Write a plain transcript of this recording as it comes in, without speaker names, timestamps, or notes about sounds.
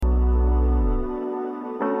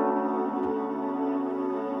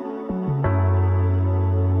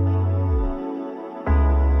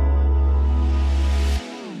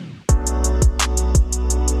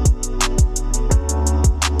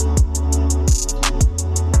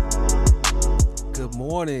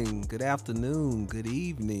morning, good afternoon, good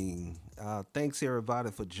evening. Thanks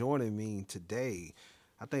everybody for joining me today.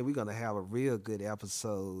 I think we're gonna have a real good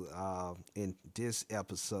episode in this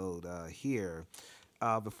episode here.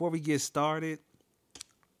 Before we get started,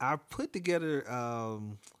 I put together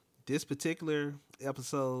this particular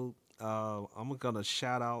episode. I'm gonna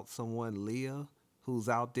shout out someone, Leah, who's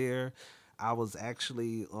out there. I was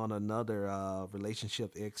actually on another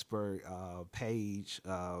relationship expert page,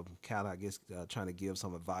 kind of, I guess, trying to give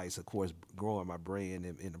some advice, of course, growing my brand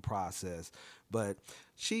in the process. But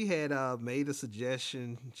she had made a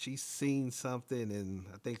suggestion. She seen something, and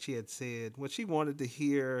I think she had said what she wanted to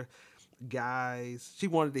hear, guys. She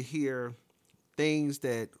wanted to hear things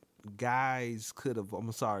that guys could have,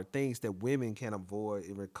 I'm sorry, things that women can avoid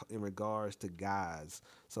in regards to guys.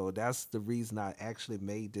 So that's the reason I actually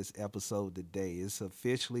made this episode today. It's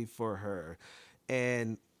officially for her.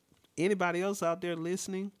 And anybody else out there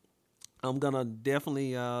listening, I'm gonna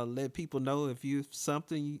definitely let people know if you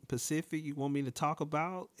something specific you want me to talk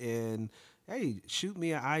about, and hey, shoot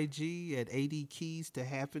me an IG at AD Keys to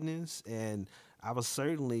Happiness, and I will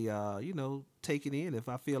certainly take it in if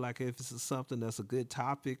I feel like if this is something that's a good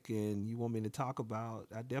topic and you want me to talk about.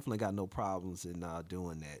 I definitely got no problems in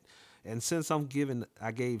doing that. And since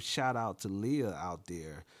I gave shout out to Leah out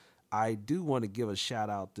there. I do want to give a shout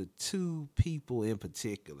out to two people in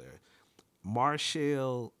particular.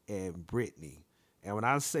 Marshall and Brittany. And when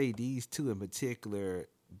I say these two in particular,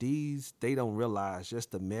 these they don't realize just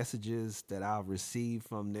the messages that I've received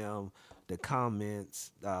from them, the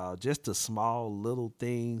comments, just the small little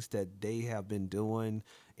things that they have been doing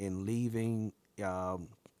and leaving.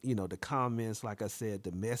 The comments, like I said,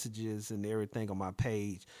 the messages and everything on my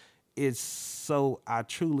page. It's so I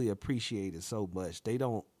truly appreciate it so much. They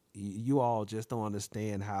don't, you all just don't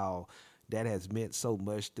understand how that has meant so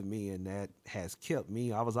much to me, and that has kept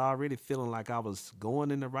me. I was already feeling like I was going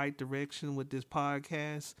in the right direction with this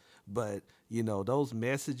podcast, but those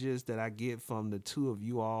messages that I get from the two of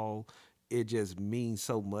you all, it just means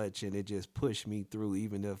so much, and it just pushed me through,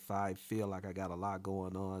 even if I feel like I got a lot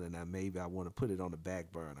going on and maybe I want to put it on the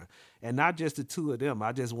back burner. And not just the two of them,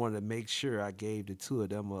 I just wanted to make sure I gave the two of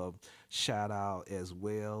them a shout out as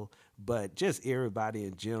well, but just everybody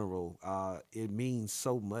in general. It means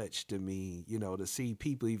so much to me, to see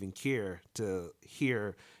people even care to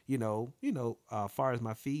hear, far as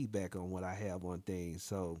my feedback on what I have on things.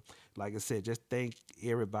 So, like I said, just thank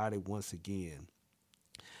everybody once again.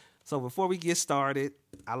 So before we get started,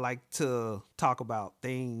 I like to talk about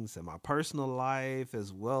things in my personal life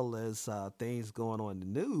as well as things going on in the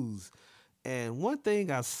news. And one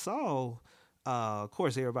thing I saw, of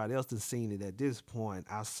course, everybody else has seen it at this point.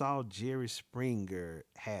 I saw Jerry Springer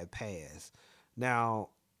had passed. Now,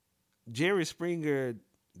 Jerry Springer,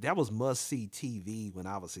 that was must see TV when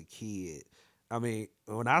I was a kid. I mean,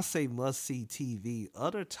 when I say must see TV,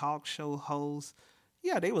 other talk show hosts,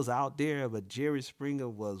 yeah, they was out there, but Jerry Springer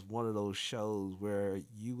was one of those shows where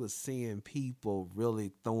you was seeing people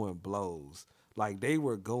really throwing blows. Like they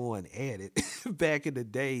were going at it back in the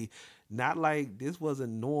day. Not like this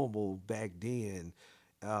wasn't normal back then.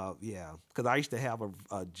 Yeah, because I used to have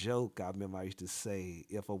a joke. I remember I used to say,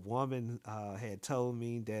 if a woman had told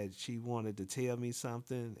me that she wanted to tell me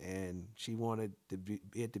something and she wanted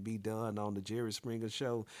it to be done on the Jerry Springer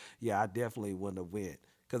show, yeah, I definitely wouldn't have went.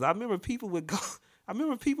 Because I remember people would go. I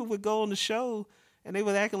remember people would go on the show and they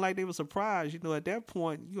was acting like they were surprised. At that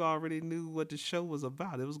point, you already knew what the show was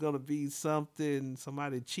about. It was going to be something,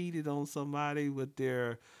 somebody cheated on somebody with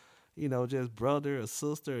their just brother or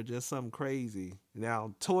sister or just something crazy.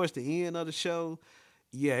 Now, towards the end of the show,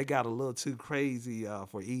 yeah, it got a little too crazy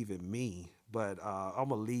for even me. But I'm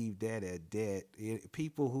going to leave that at that.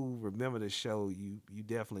 People who remember the show, you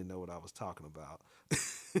definitely know what I was talking about.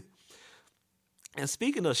 And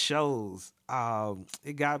speaking of shows,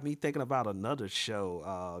 it got me thinking about another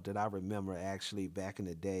show that I remember actually back in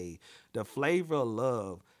the day, the Flavor of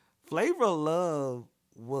Love. Flavor of Love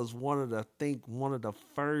was one of the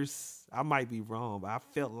first. I might be wrong, but I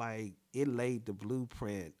felt like it laid the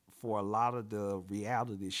blueprint for a lot of the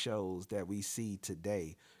reality shows that we see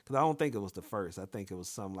today. Because I don't think it was the first. I think it was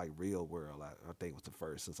something like Real World. I think it was the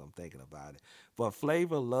first since I'm thinking about it. But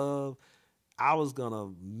Flavor of Love, I was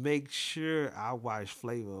gonna make sure I watch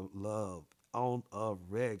Flavor of Love on a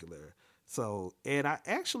regular. So, and I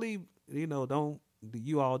actually, don't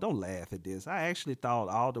you all don't laugh at this. I actually thought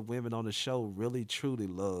all the women on the show really truly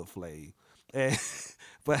love Flav, and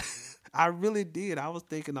but I really did. I was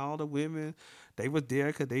thinking all the women they were there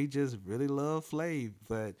because they just really love Flav.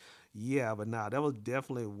 But yeah, but nah, that was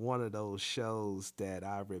definitely one of those shows that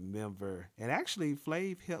I remember. And actually,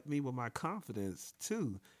 Flav helped me with my confidence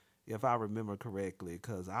too. if I remember correctly,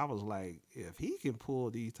 because I was like, if he can pull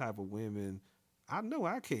these type of women, I know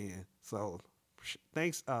I can. So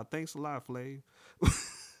thanks a lot, Flav.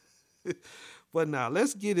 But now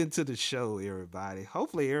let's get into the show, everybody.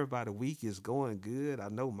 Hopefully, everybody week is going good. I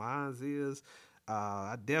know mine's is.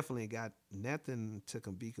 I definitely got nothing to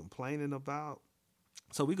be complaining about.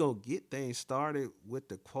 So we gonna get things started with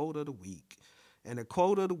the quote of the week, and the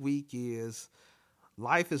quote of the week is: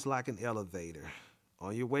 "Life is like an elevator.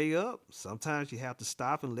 On your way up, sometimes you have to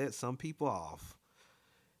stop and let some people off."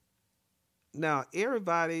 Now,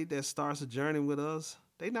 everybody that starts a journey with us,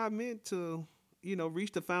 they not meant to,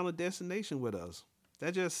 reach the final destination with us.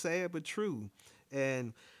 That's just sad but true.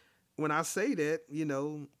 And when I say that,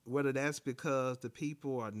 whether that's because the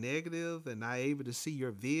people are negative and not able to see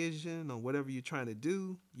your vision on whatever you're trying to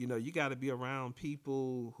do, you got to be around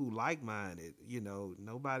people who like minded.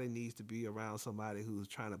 Nobody needs to be around somebody who's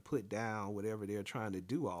trying to put down whatever they're trying to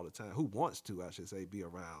do all the time, who wants to, I should say, be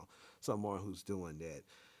around someone who's doing that.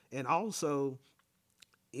 And also,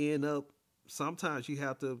 end up, sometimes you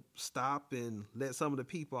have to stop and let some of the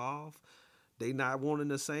people off. They not wanting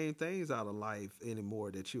the same things out of life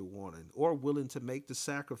anymore that you're wanting, or willing to make the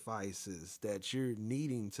sacrifices that you're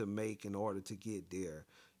needing to make in order to get there.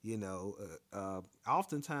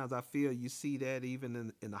 Oftentimes I feel you see that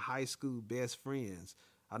even in the high school best friends.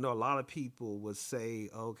 I know a lot of people would say,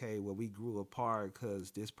 okay, well, we grew apart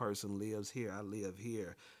because this person lives here, I live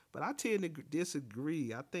here. But I tend to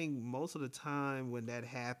disagree. I think most of the time when that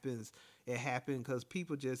happens, it happens because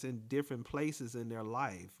people just in different places in their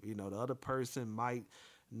life. The other person might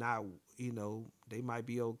not, they might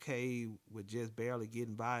be okay with just barely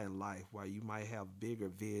getting by in life, while you might have bigger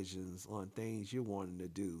visions on things you're wanting to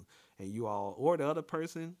do. And you all, or the other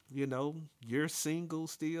person, you're single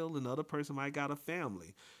still, and the other person might got a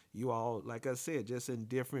family. You all, like I said, just in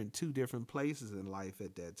two different places in life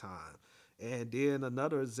at that time. And then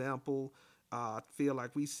another example, I feel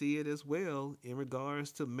like we see it as well in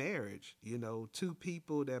regards to marriage. Two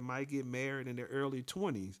people that might get married in their early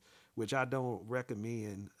 20s, which I don't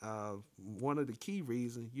recommend. One of the key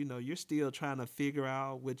reasons, you're still trying to figure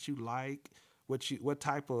out what you like, what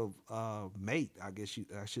type of mate,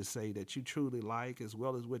 I should say, that you truly like, as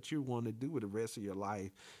well as what you want to do with the rest of your life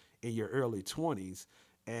in your early 20s.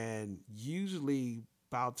 And usually,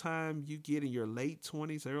 by the time you get in your late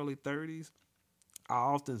 20s, early 30s, I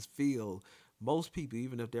often feel most people,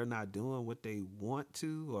 even if they're not doing what they want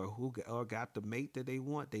to, or got the mate that they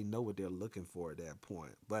want, they know what they're looking for at that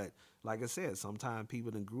point. But like I said, sometimes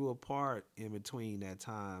people then grew apart in between that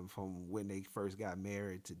time from when they first got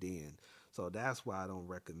married to then. So that's why I don't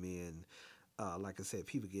recommend, like I said,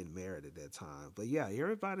 people getting married at that time. But yeah,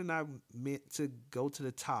 everybody not meant to go to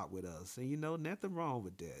the top with us, and nothing wrong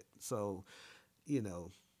with that. So you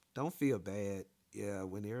know, don't feel bad, yeah,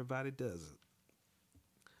 when everybody doesn't.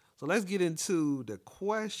 So let's get into the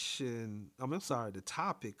question. I'm sorry, the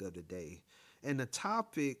topic of the day. And the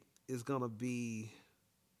topic is going to be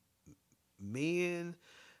men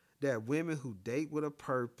that women who date with a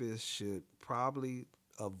purpose should probably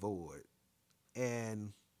avoid.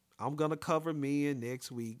 And I'm going to cover men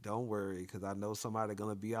next week. Don't worry, because I know somebody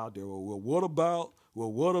going to be out there. Well, what about?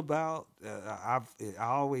 Well, what about? I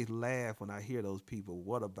always laugh when I hear those people.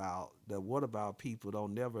 What about? The what about people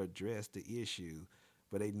don't never address the issue,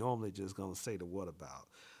 but they normally just going to say the what about.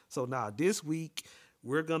 So now this week,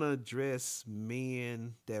 we're going to address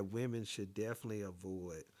men that women should definitely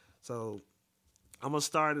avoid. So I'm going to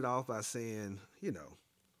start it off by saying,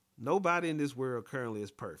 nobody in this world currently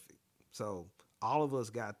is perfect. So all of us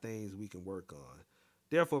got things we can work on.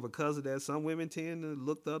 Therefore, because of that, some women tend to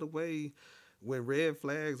look the other way when red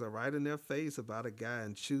flags are right in their face about a guy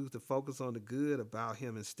and choose to focus on the good about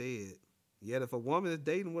him instead. Yet if a woman is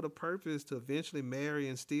dating with a purpose to eventually marry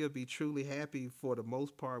and still be truly happy for the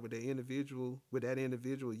most part with that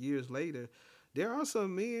individual years later, there are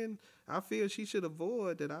some men I feel she should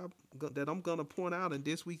avoid that I'm gonna point out in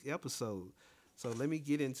this week's episode. So let me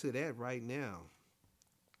get into that right now.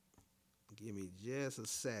 Give me just a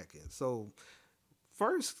second. So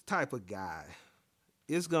first type of guy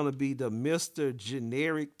is gonna be the Mr.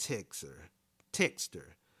 Generic Texter.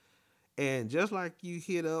 And just like you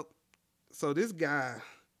hit up, so this guy,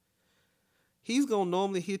 he's gonna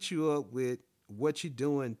normally hit you up with what you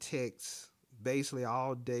doing text basically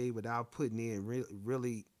all day without putting in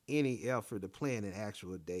really any effort to plan an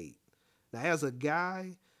actual date. Now, as a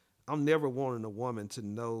guy, I'm never wanting a woman to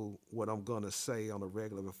know what I'm gonna say on a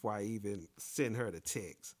regular before I even send her the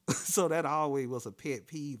text. So that always was a pet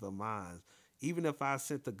peeve of mine. Even if I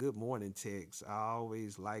sent the good morning text, I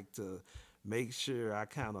always like to make sure I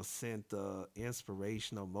kind of sent the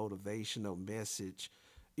inspirational, motivational message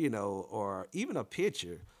or even a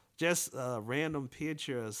picture, just a random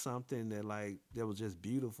picture or something that was just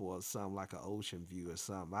beautiful or something like an ocean view or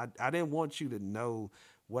something. I didn't want you to know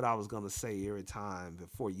what I was gonna say every time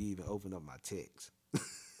before you even open up my text.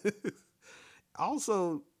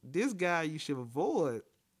 Also, this guy you should avoid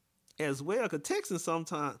as well, because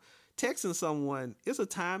texting someone, it's a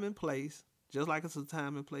time and place. Just like it's a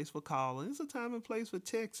time and place for calling, it's a time and place for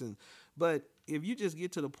texting. But if you just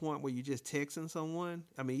get to the point where you're just texting someone,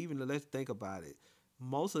 I mean, even let's think about it.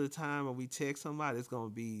 Most of the time when we text somebody, it's gonna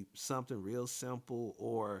be something real simple,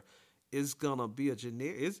 or it's gonna be a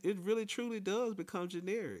generic. It really truly does become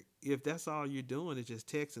generic if that's all you're doing is just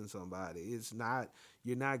texting somebody. It's not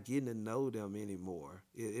You're not getting to know them anymore.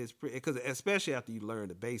 It's because especially after you learn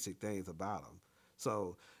the basic things about them.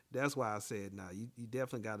 So that's why I said, nah, you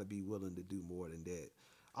definitely got to be willing to do more than that.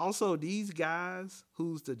 Also, these guys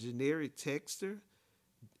who's the generic texter,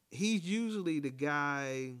 he's usually the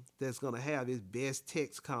guy that's going to have his best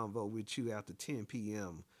text convo with you after 10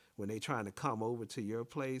 p.m. when they trying to come over to your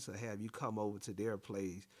place or have you come over to their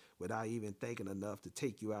place without even thinking enough to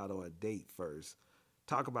take you out on a date first.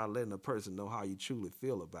 Talk about letting a person know how you truly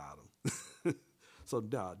feel about them. So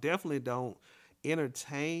no, definitely don't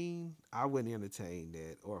entertain. I wouldn't entertain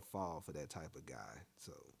that or fall for that type of guy.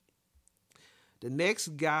 So the next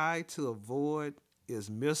guy to avoid is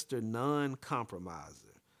Mr.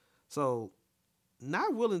 Non-Compromiser. So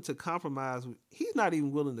not willing to compromise. He's not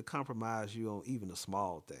even willing to compromise you on even the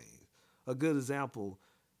small things. A good example,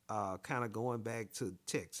 kind of going back to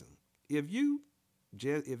texting. If you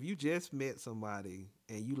if you just met somebody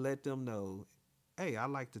and you let them know, hey, I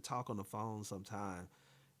like to talk on the phone sometime.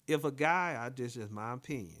 If a guy, I just my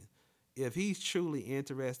opinion, if he's truly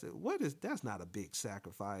interested, what is that's not a big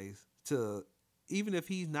sacrifice to even if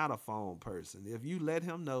he's not a phone person. If you let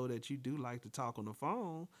him know that you do like to talk on the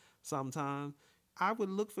phone sometimes, I would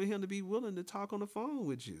look for him to be willing to talk on the phone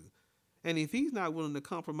with you. And if he's not willing to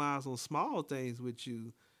compromise on small things with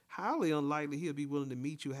you, highly unlikely he'll be willing to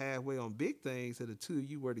meet you halfway on big things that the two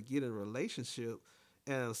of you were to get in a relationship.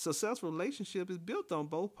 And a successful relationship is built on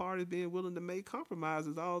both parties being willing to make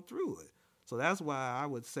compromises all through it. So that's why I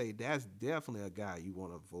would say that's definitely a guy you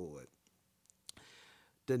want to avoid.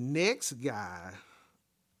 The next guy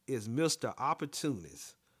is Mr.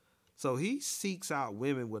 Opportunist. So he seeks out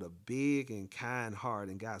women with a big and kind heart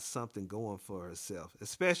and got something going for herself,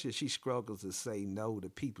 especially if she struggles to say no to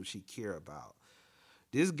people she care about.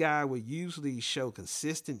 This guy will usually show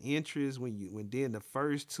consistent interest when the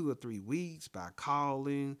first 2 or 3 weeks by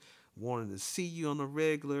calling, wanting to see you on the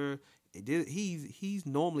regular. He's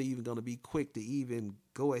normally even going to be quick to even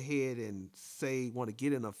go ahead and say want to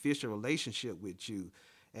get in an official relationship with you,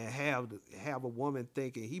 and have a woman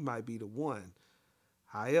thinking he might be the one.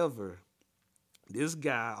 However, this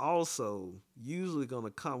guy also usually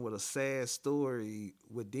gonna come with a sad story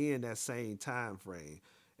within that same time frame.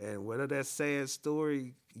 And whether that sad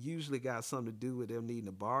story usually got something to do with them needing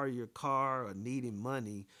to borrow your car or needing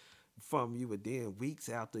money from you within weeks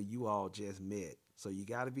after you all just met. So you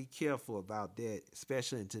got to be careful about that,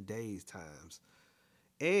 especially in today's times.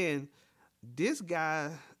 And this guy,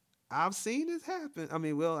 I've seen this happen. I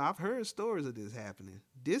mean, well, I've heard stories of this happening.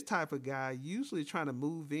 This type of guy usually trying to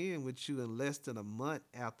move in with you in less than a month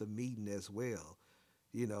after meeting as well.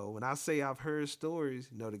 When I say I've heard stories,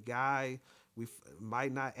 the guy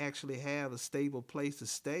might not actually have a stable place to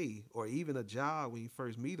stay or even a job when you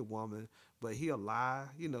first meet a woman, but he'll lie,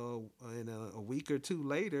 and a week or two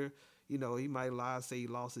later, he might lie, say he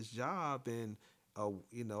lost his job, and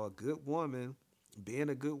a good woman, being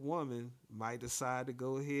a good woman, might decide to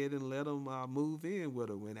go ahead and let him move in with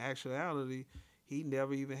her. When in actuality, he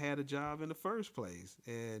never even had a job in the first place,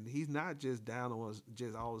 and he's not just down on his,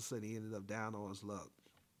 just all of a sudden he ended up down on his luck.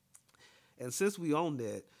 And since we own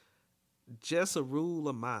that, just a rule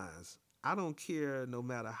of mine. I don't care no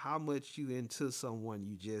matter how much you into someone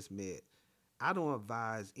you just met. I don't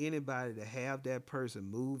advise anybody to have that person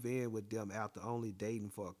move in with them after only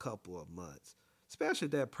dating for a couple of months. Especially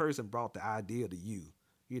if that person brought the idea to you.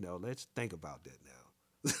 Let's think about that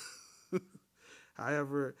now.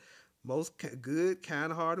 However, most good,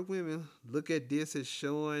 kind-hearted women look at this as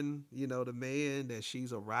showing, the man that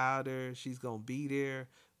she's a rider, she's gonna be there.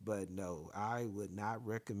 But no, I would not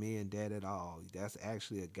recommend that at all. That's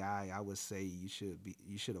actually a guy I would say you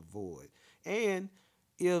should avoid. And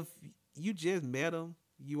if you just met him,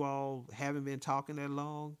 you all haven't been talking that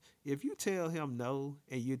long. If you tell him no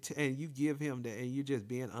and and you give him that and you just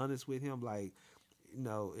being honest with him, like,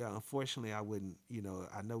 yeah, unfortunately, I wouldn't.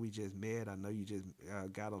 I know we just met. I know you just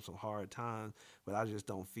got on some hard times, but I just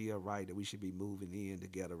don't feel right that we should be moving in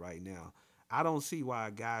together right now. I don't see why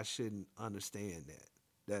a guy shouldn't understand that.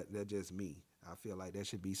 That's just me. I feel like that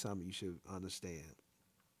should be something you should understand.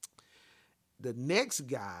 The next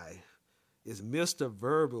guy is Mr.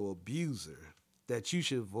 Verbal Abuser that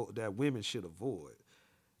that women should avoid.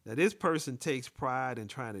 Now, this person takes pride in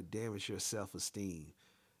trying to damage your self esteem.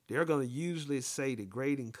 They're going to usually say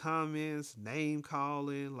degrading comments, name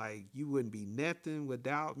calling, like you wouldn't be nothing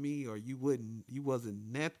without me, or you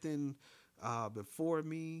wasn't nothing before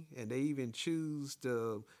me. And they even choose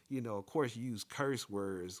to, of course, use curse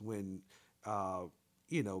words uh,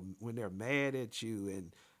 when they're mad at you.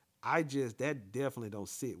 And that definitely don't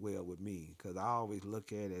sit well with me because I always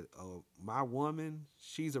look at it. My woman,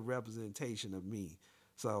 she's a representation of me.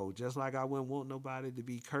 So just like I wouldn't want nobody to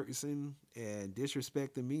be cursing and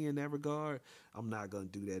disrespecting me in that regard, I'm not gonna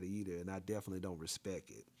do that either, and I definitely don't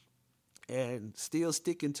respect it. And still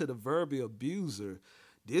sticking to the verbal abuser,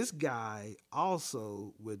 this guy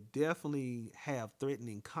also would definitely have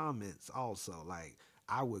threatening comments. Also, like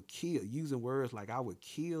I would kill, using words like I would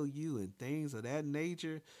kill you and things of that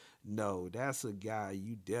nature. No, that's a guy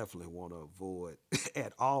you definitely want to avoid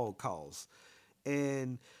at all costs.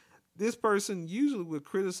 And this person usually would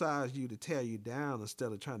criticize you to tear you down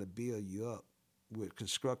instead of trying to build you up with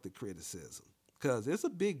constructive criticism. Because it's a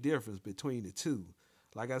big difference between the two.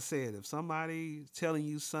 Like I said, if somebody telling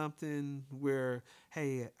you something where,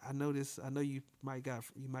 hey, I know this, I know you might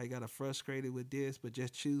got frustrated with this, but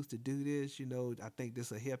just choose to do this. I think this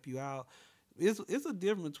will help you out. It's a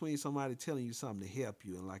difference between somebody telling you something to help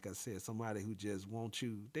you, and like I said, somebody who just wants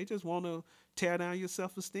you. They just want to tear down your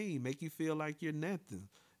self esteem, make you feel like you're nothing.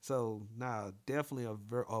 So, nah, definitely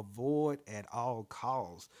avoid at all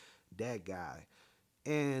costs that guy.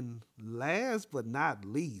 And last but not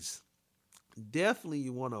least, definitely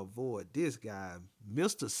you want to avoid this guy,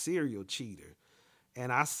 Mr. Serial Cheater.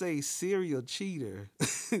 And I say serial cheater.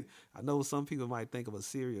 I know some people might think of a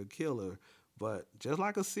serial killer, but just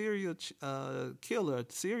like a killer, a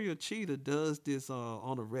serial cheater does this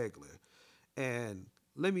on a regular. And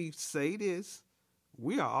let me say this: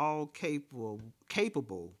 we are all capable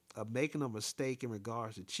of making a mistake in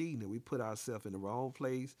regards to cheating, and we put ourselves in the wrong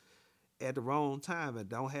place at the wrong time and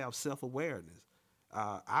don't have self awareness.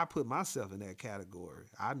 I put myself in that category.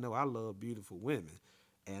 I know I love beautiful women,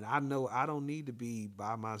 and I know I don't need to be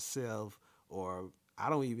by myself, or I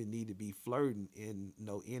don't even need to be flirting in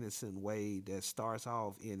no innocent way that starts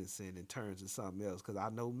off innocent and turns into something else because I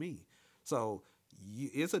know me. So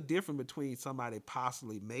it's a difference between somebody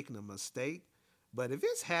possibly making a mistake, but if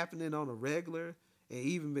it's happening on a regular and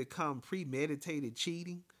even become premeditated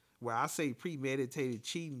cheating, where I say premeditated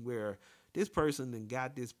cheating, where this person then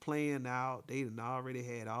got this playing out, they done already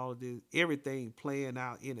had all of this everything playing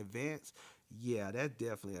out in advance. Yeah, that's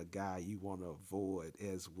definitely a guy you want to avoid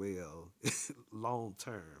as well, long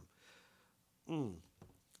term. Mm.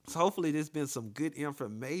 So hopefully there's been some good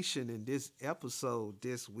information in this episode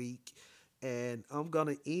this week, and I'm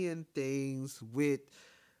gonna end things with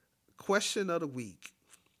question of the week.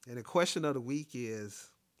 And the question of the week is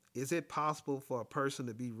it possible for a person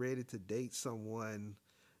to be ready to date someone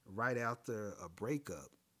right after a breakup?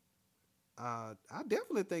 I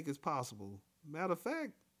definitely think it's possible. Matter of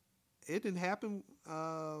fact, it didn't happen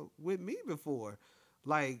with me before.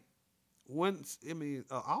 Like,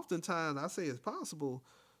 oftentimes I say it's possible.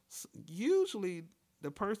 Usually, the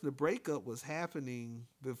breakup was happening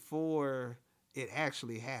before it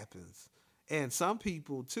actually happens, and some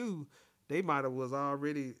people too, they might have was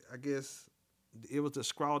already. I guess it was the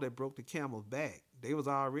straw that broke the camel's back. They was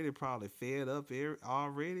already probably fed up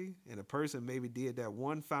already, and the person maybe did that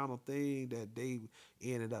one final thing that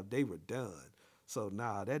they were done. So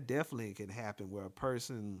nah, that definitely can happen where a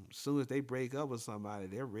person, as soon as they break up with somebody,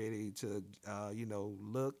 they're ready to,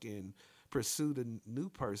 look and pursue the new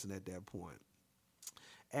person at that point.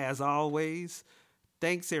 As always,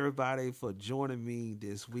 thanks everybody for joining me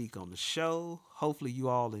this week on the show. Hopefully you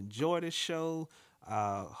all enjoy the show.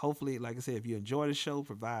 Hopefully, like I said, if you enjoy the show,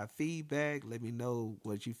 provide feedback. Let me know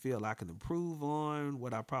what you feel I can improve on,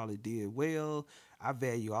 what I probably did well. I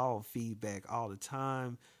value all feedback all the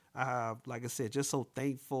time. Like I said, just so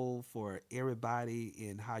thankful for everybody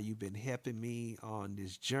and how you've been helping me on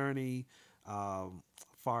this journey.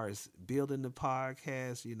 Far as building the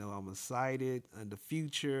podcast, I'm excited in the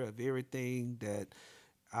future of everything that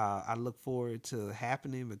I look forward to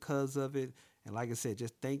happening because of it. And like I said,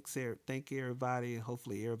 just thank everybody, and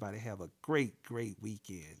hopefully everybody have a great, great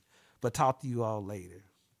weekend. But talk to you all later.